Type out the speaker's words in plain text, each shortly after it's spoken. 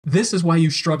This is why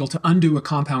you struggle to undo a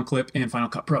compound clip in Final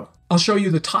Cut Pro. I'll show you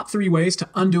the top 3 ways to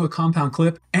undo a compound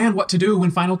clip and what to do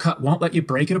when Final Cut won't let you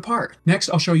break it apart. Next,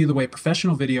 I'll show you the way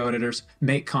professional video editors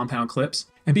make compound clips.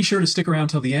 And be sure to stick around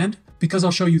till the end, because I'll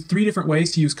show you 3 different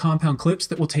ways to use compound clips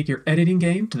that will take your editing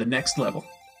game to the next level.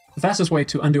 The fastest way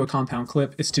to undo a compound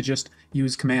clip is to just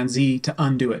use Command Z to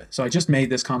undo it. So I just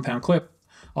made this compound clip.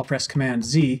 I'll press Command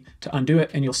Z to undo it,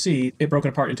 and you'll see it broken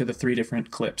apart into the 3 different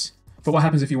clips. But what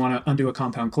happens if you want to undo a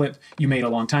compound clip you made a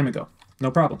long time ago? No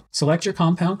problem. Select your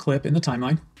compound clip in the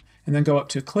timeline, and then go up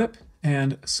to Clip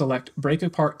and select Break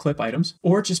Apart Clip Items,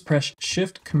 or just press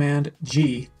Shift Command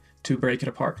G to break it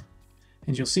apart.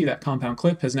 And you'll see that compound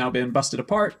clip has now been busted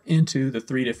apart into the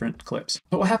 3 different clips.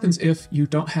 But what happens if you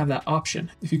don't have that option?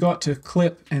 If you go up to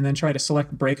Clip and then try to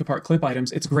select Break Apart Clip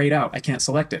Items, it's grayed out. I can't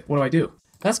select it. What do?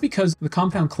 That's because the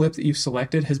compound clip that you've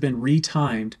selected has been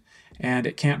retimed, and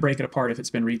it can't break it apart if it's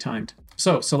been retimed.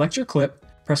 So select your clip,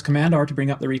 press Command R to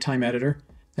bring up the retime editor,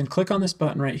 then click on this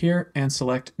button right here and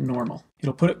select normal.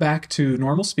 It'll put it back to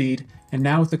normal speed, and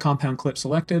now with the compound clip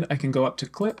selected, I can go up to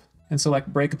Clip and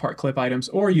select Break Apart Clip Items,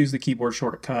 or use the keyboard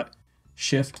shortcut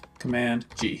Shift Command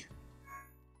G.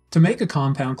 To make a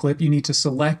compound clip, you need to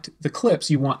select the clips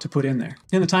you want to put in there.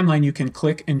 In the timeline, you can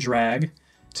click and drag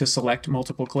to select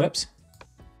multiple clips.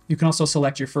 You can also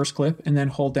select your first clip and then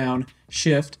hold down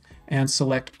Shift and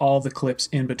select all the clips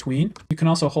in between. You can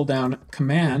also hold down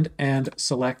Command and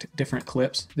select different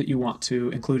clips that you want to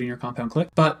include in your compound clip.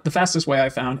 But the fastest way I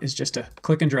found is just to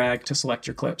click and drag to select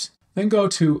your clips. Then go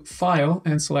to File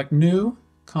and select New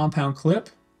Compound Clip,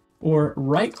 or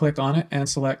right-click on it and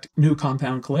select New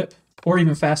Compound Clip, or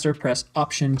even faster, press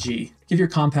Option G. Give your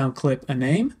compound clip a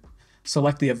name,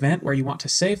 select the event where you want to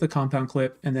save the compound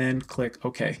clip, and then click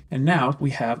OK. And now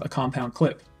we have a compound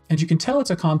clip. And you can tell it's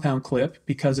a compound clip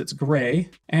because it's gray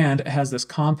and it has this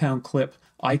compound clip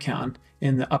icon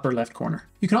in the upper left corner.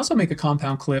 You can also make a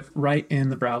compound clip right in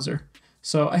the browser.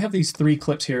 So I have these 3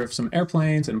 clips here of some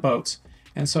airplanes and boats.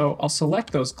 And so I'll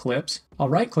select those clips, I'll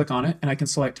right-click on it, and I can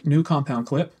select New Compound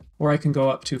Clip, or I can go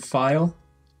up to File,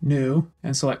 New,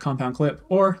 and select Compound Clip,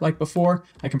 or like before,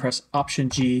 I can press Option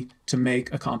G to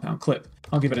make a compound clip.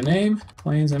 I'll give it a name,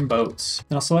 Planes and Boats.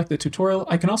 Then I'll select the tutorial.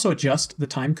 I can also adjust the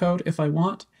time code if I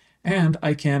want, and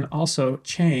I can also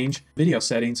change video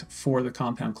settings for the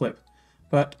compound clip.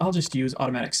 But I'll just use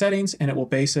automatic settings, and it will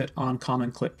base it on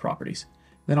common clip properties.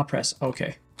 Then I'll press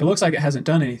OK. It looks like it hasn't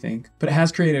done anything, but it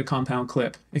has created a compound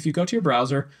clip. If you go to your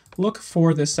browser, look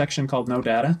for this section called No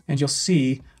Data, and you'll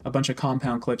see a bunch of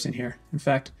compound clips in here. In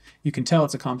fact, you can tell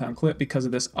it's a compound clip because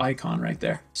of this icon right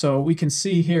there. So we can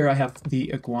see here I have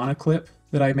the iguana clip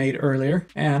that I made earlier,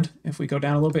 and if we go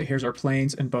down a little bit, here's our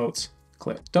planes and boats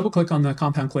clip. Double click on the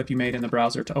compound clip you made in the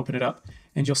browser to open it up,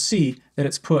 and you'll see that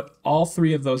it's put all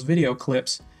 3 of those video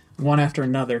clips, one after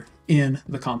another, in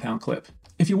the compound clip.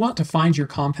 If you want to find your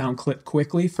compound clip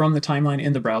quickly from the timeline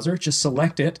in the browser, just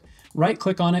select it,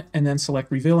 right-click on it, and then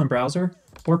select Reveal in Browser,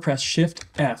 or press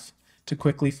Shift-F to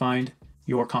quickly find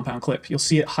your compound clip. You'll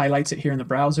see it highlights it here in the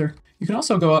browser. You can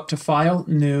also go up to File,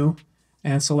 New,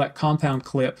 and select Compound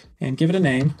Clip, and give it a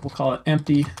name. We'll call it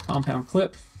Empty Compound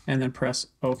Clip, and then press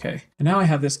OK. And now I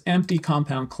have this empty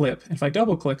compound clip. If I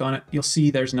double click on it, you'll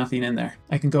see there's nothing in there.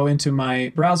 I can go into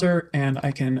my browser and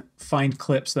I can find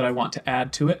clips that I want to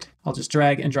add to it. I'll just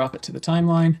drag and drop it to the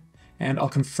timeline, and I'll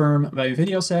confirm my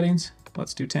video settings.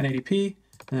 Let's do 1080p,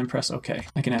 and then press OK.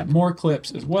 I can add more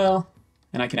clips as well,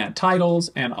 and I can add titles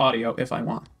and audio if I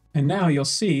want. And now you'll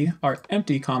see our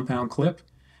empty compound clip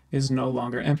is no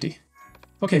longer empty.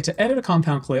 Okay, to edit a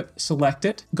compound clip, select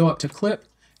it, go up to Clip,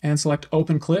 and select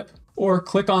Open Clip, or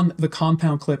click on the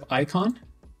compound clip icon,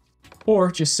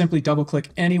 or just simply double click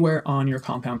anywhere on your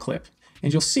compound clip.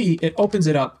 And you'll see it opens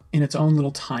it up in its own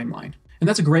little timeline. And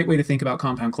that's a great way to think about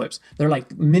compound clips. They're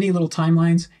like mini little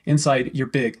timelines inside your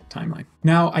big timeline.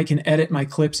 Now I can edit my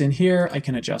clips in here. I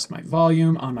can adjust my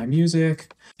volume on my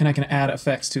music, and I can add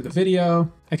effects to the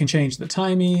video. I can change the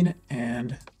timing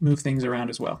and move things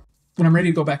around as well. When I'm ready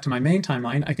to go back to my main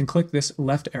timeline, I can click this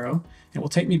left arrow, and it will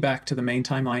take me back to the main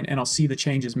timeline, and I'll see the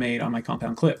changes made on my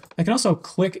compound clip. I can also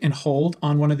click and hold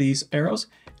on one of these arrows,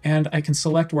 and I can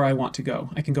select where I want to go.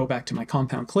 I can go back to my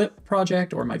compound clip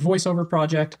project or my voiceover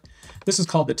project. This is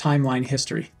called the timeline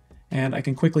history, and I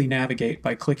can quickly navigate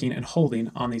by clicking and holding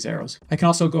on these arrows. I can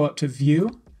also go up to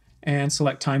View and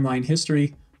select timeline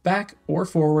history back or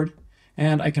forward,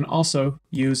 and I can also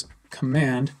use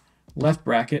Command left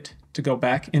bracket to go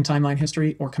back in timeline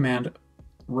history, or Command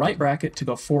right bracket to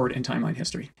go forward in timeline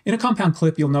history. In a compound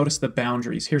clip, you'll notice the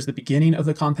boundaries. Here's the beginning of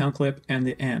the compound clip and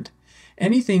the end.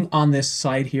 Anything on this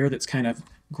side here that's kind of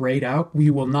grayed out, we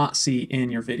will not see in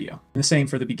your video. And the same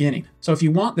for the beginning. So if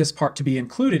you want this part to be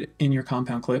included in your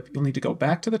compound clip, you'll need to go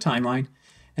back to the timeline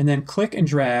and then click and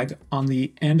drag on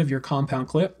the end of your compound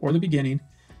clip or the beginning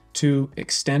to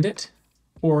extend it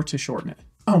or to shorten it.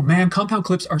 Oh man, compound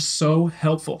clips are so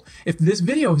helpful. If this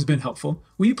video has been helpful,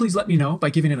 will you please let me know by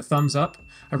giving it a thumbs up?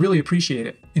 I really appreciate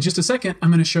it. In just a second, I'm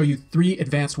going to show you 3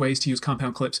 advanced ways to use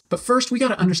compound clips. But first, we got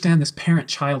to understand this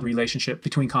parent-child relationship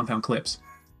between compound clips.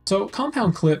 So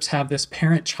compound clips have this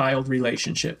parent-child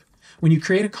relationship. When you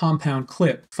create a compound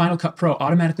clip, Final Cut Pro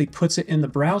automatically puts it in the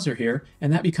browser here,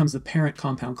 and that becomes the parent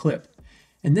compound clip.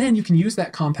 And then you can use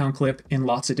that compound clip in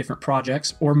lots of different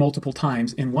projects or multiple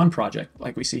times in one project,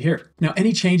 like we see here. Now,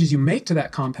 any changes you make to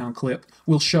that compound clip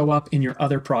will show up in your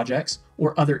other projects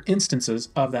or other instances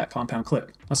of that compound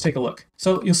clip. Let's take a look.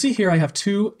 So you'll see here I have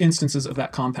 2 instances of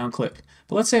that compound clip.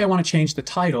 But let's say I want to change the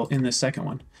title in this second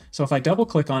one. So if I double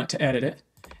click on it to edit it,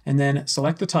 and then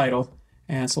select the title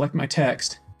and select my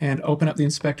text and open up the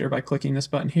inspector by clicking this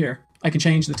button here, I can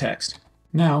change the text.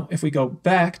 Now, if we go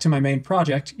back to my main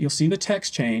project, you'll see the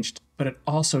text changed, but it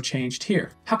also changed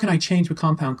here. How can I change the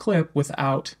compound clip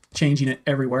without changing it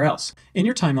everywhere else? In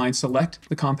your timeline, select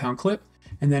the compound clip,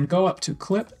 and then go up to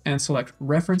Clip and select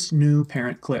Reference New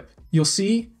Parent Clip. You'll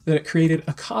see that it created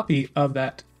a copy of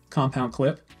that compound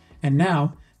clip, and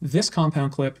now this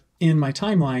compound clip in my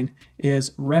timeline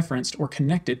is referenced or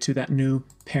connected to that new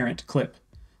parent clip.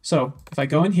 So if I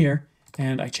go in here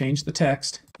and I change the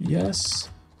text, yes,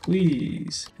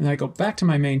 please. And then I go back to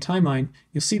my main timeline,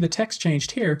 you'll see the text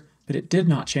changed here, but it did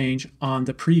not change on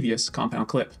the previous compound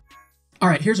clip. All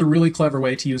right, here's a really clever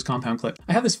way to use compound clip.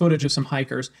 I have this footage of some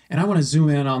hikers, and I want to zoom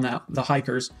in on the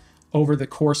hikers over the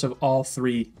course of all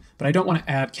 3, but I don't want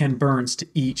to add Ken Burns to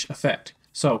each effect.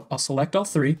 So I'll select all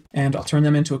 3, and I'll turn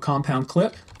them into a compound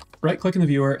clip, right-click in the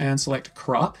viewer, and select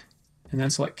Crop, and then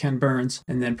select Ken Burns,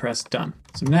 and then press Done.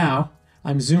 So now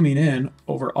I'm zooming in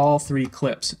over all 3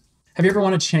 clips. Have you ever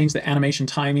wanted to change the animation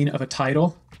timing of a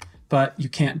title, but you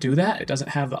can't do that? It doesn't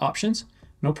have the options?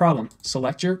 No problem.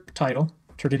 Select your title,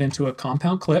 turn it into a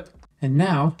compound clip, and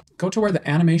now go to where the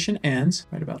animation ends,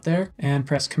 right about there, and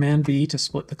press Command B to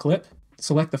split the clip.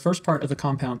 Select the first part of the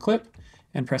compound clip,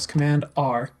 and press Command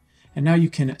R, and now you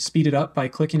can speed it up by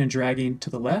clicking and dragging to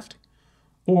the left,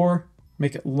 or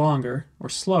make it longer or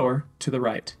slower to the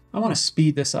right. I want to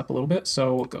speed this up a little bit,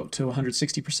 so we'll go to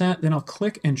 160%, then I'll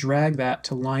click and drag that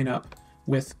to line up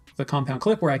with the compound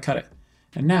clip where I cut it.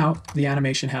 And now the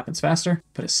animation happens faster,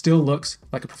 but it still looks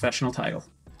like a professional title.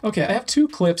 Okay, I have 2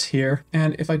 clips here,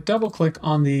 and if I double click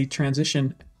on the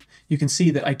transition, you can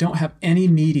see that I don't have any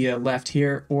media left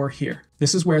here or here.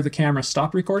 This is where the camera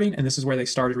stopped recording, and this is where they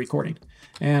started recording.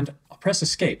 And I'll press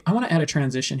Escape. I want to add a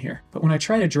transition here, but when I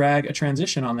try to drag a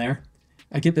transition on there,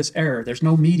 I get this error. There's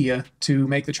no media to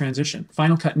make the transition.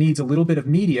 Final Cut needs a little bit of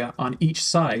media on each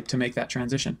side to make that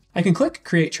transition. I can click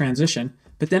Create Transition,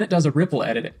 but then it does a ripple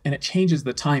edit and it changes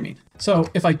the timing. So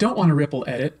if I don't want to ripple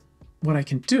edit, what I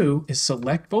can do is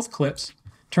select both clips,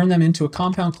 turn them into a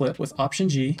compound clip with Option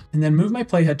G, and then move my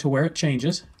playhead to where it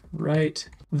changes, right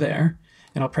there,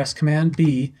 and I'll press Command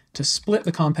B to split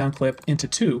the compound clip into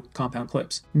 2 compound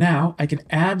clips. Now I can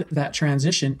add that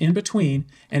transition in between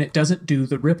and it doesn't do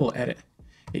the ripple edit.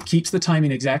 It keeps the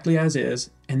timing exactly as is,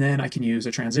 and then I can use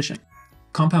a transition.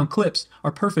 Compound clips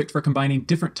are perfect for combining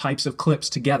different types of clips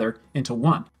together into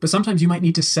one, but sometimes you might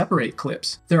need to separate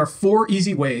clips. There are 4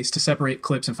 easy ways to separate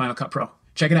clips in Final Cut Pro.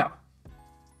 Check it out.